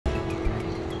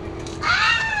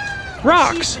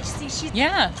Rocks.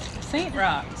 Yeah, Saint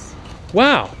Rocks.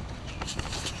 Wow.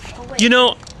 You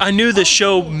know, I knew this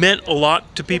show meant a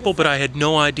lot to people, but I had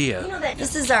no idea. You know that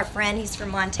this is our friend. He's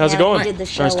from Montana. How's it going? He did the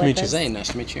show Nice to meet you. Zane, nice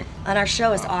to meet you. And our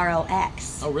show is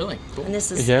ROX. Oh, really? Cool. And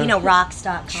this is, Yeah. you know,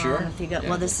 rocks.com. Sure. If you go, Yeah.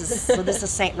 well, this is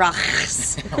Saint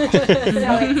Roch's.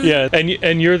 Yeah,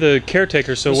 and you're the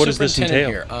caretaker, so what does this entail?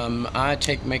 Here. I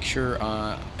make sure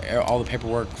all the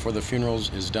paperwork for the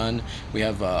funerals is done. We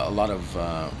have a lot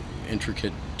of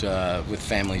intricate with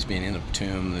families being in the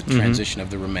tomb, the transition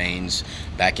of the remains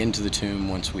back into the tomb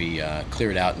once we clear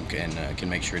it out and can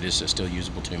make sure it is a still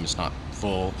usable tomb. It's not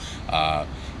full,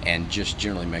 and just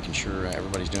generally making sure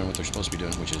everybody's doing what they're supposed to be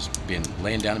doing, which is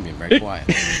laying down and being very quiet.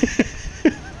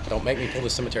 Don't make me pull the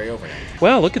cemetery over now.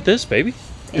 Wow, look at this, baby.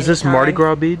 Is this Mardi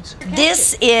Gras beads?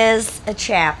 This is a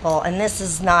chapel, and this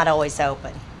is not always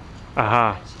open.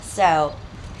 Aha. So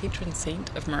Patron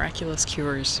saint of miraculous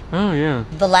cures. Oh, yeah.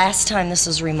 the last time this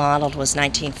was remodeled was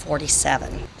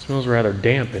 1947. It smells rather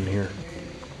damp in here.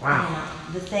 Wow.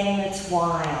 The thing that's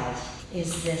wild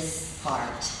is this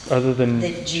part. Other than...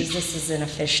 That Jesus is in a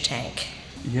fish tank.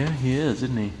 Yeah, he is,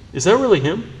 isn't he? Is that really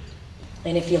him?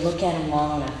 And if you look at him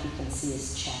long enough, you can see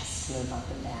his chest move up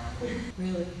and down.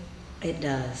 Really? It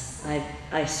does.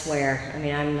 I swear. I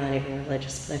mean, I'm not even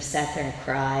religious, but I've sat there and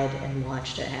cried and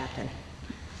watched it happen.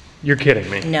 You're kidding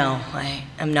me. No,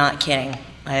 I'm not kidding.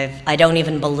 I don't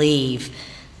even believe,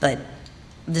 but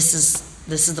this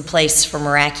is the place for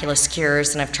miraculous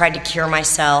cures, and I've tried to cure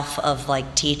myself of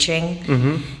like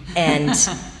teaching, and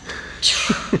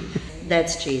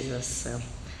that's Jesus. So,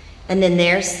 and then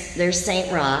there's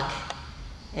Saint Roch,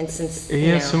 and since He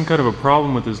has some kind of a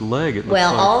problem with his leg, it looks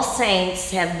well, like. all saints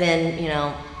have been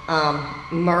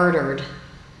murdered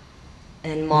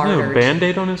and Is there a martyred.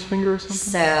 Band-Aid on his finger or something?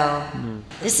 So,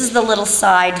 this is the little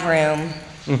side room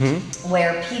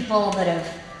where people that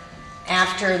have,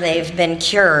 after they've been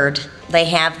cured, they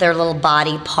have their little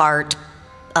body part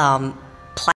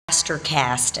plaster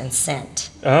cast and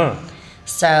sent. Ah,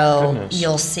 So, Goodness.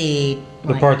 you'll see.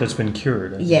 the part that's been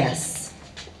cured. I think. Yes.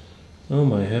 Oh,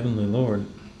 my heavenly Lord.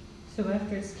 So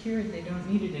after it's cured, they don't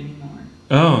need it anymore.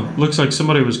 Oh, looks like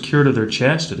somebody was cured of their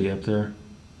chastity up there.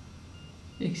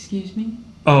 Excuse me?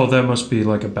 Oh, that must be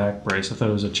like a back brace. I thought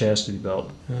it was a chastity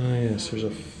belt. Oh, yes, there's a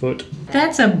foot.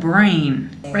 That's a brain.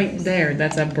 Right there,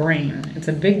 that's a brain. It's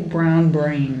a big brown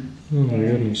brain. Oh, my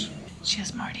goodness. She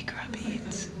has Mardi Gras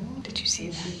beads. Did you see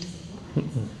that?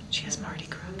 She has Mardi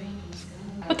Gras beads.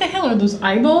 What the hell are those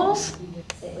eyeballs?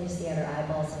 It was the other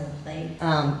eyeballs on her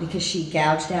plate. Because she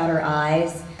gouged out her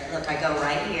eyes. Look, I go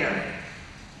right here,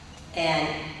 and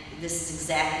this is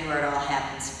exactly where it all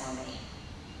happens for me.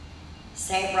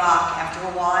 Saint Roch, after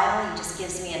a while, he just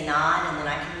gives me a nod, and then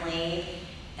I can leave,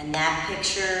 and that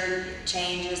picture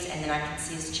changes, and then I can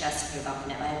see his chest move up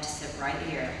and down. I have to sit right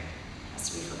here. It has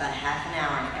to be for about half an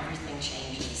hour, and everything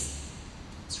changes.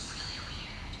 It's really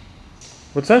weird.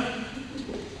 What's that?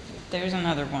 There's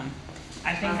another one.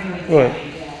 I think I need What?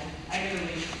 I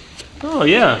really. Oh,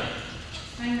 yeah.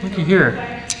 Looky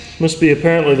here. Must be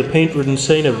apparently the paint-ridden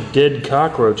saint of dead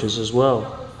cockroaches as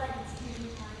well.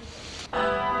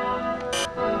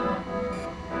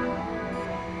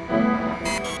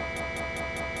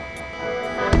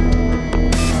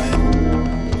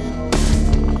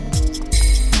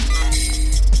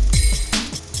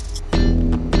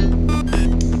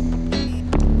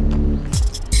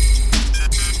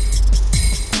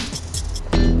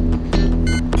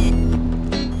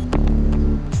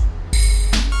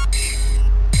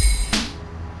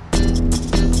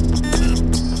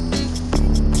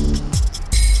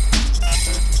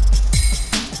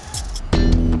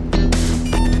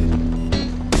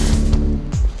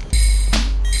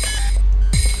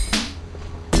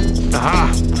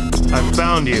 Aha! I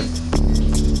found you.